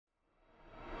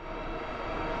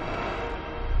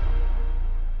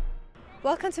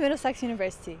Welcome to Middlesex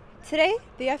University. Today,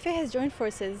 the FA has joined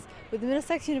forces with the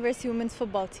Middlesex University women's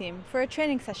football team for a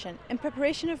training session in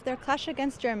preparation of their clash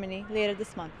against Germany later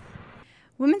this month.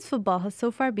 Women's football has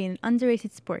so far been an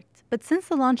underrated sport, but since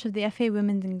the launch of the FA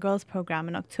Women's and Girls programme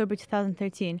in October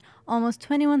 2013, almost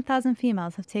 21,000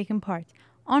 females have taken part,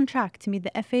 on track to meet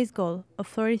the FA's goal of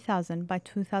 30,000 by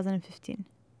 2015.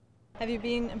 Have you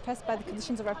been impressed by the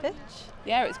conditions of our pitch?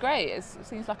 Yeah, it's great. It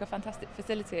seems like a fantastic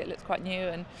facility. It looks quite new,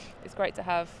 and it's great to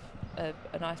have a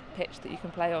nice pitch that you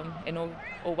can play on in all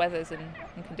weathers and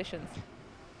conditions.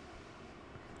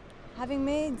 Having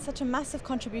made such a massive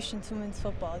contribution to women's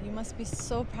football, you must be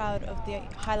so proud of the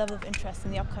high level of interest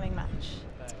in the upcoming match.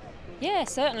 Yeah,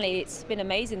 certainly. It's been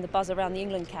amazing, the buzz around the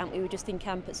England camp. We were just in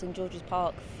camp at St George's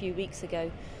Park a few weeks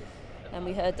ago, and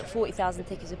we heard that 40,000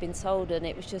 tickets had been sold, and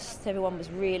it was just, everyone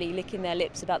was really licking their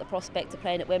lips about the prospect of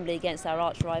playing at Wembley against our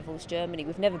arch rivals Germany.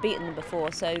 We've never beaten them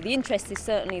before, so the interest is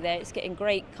certainly there. It's getting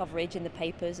great coverage in the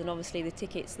papers, and obviously the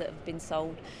tickets that have been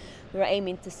sold. We're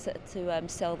aiming to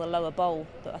sell the lower bowl,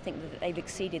 but I think that they've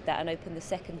exceeded that and opened the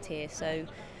second tier. So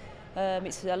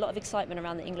it's a lot of excitement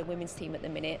around the England women's team at the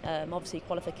minute. Obviously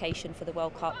qualification for the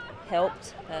World Cup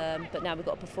helped, but now we've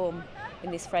got to perform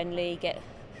in this friendly, get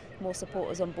more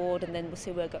supporters on board, and then we'll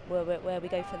see where we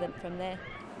go for them from there.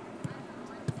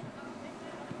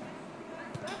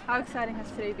 How exciting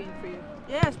has today been for you?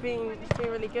 Yeah, it's been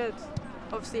really good.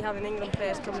 Obviously having England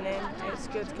players coming in, it's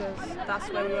good because that's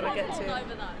where we want to get to,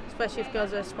 especially if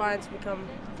girls are aspiring to become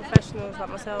professionals like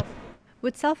myself.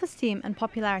 With self-esteem and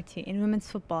popularity in women's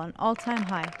football an all-time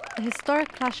high, the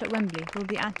historic clash at Wembley will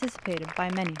be anticipated by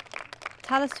many.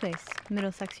 Talis Weiss,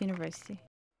 Middlesex University.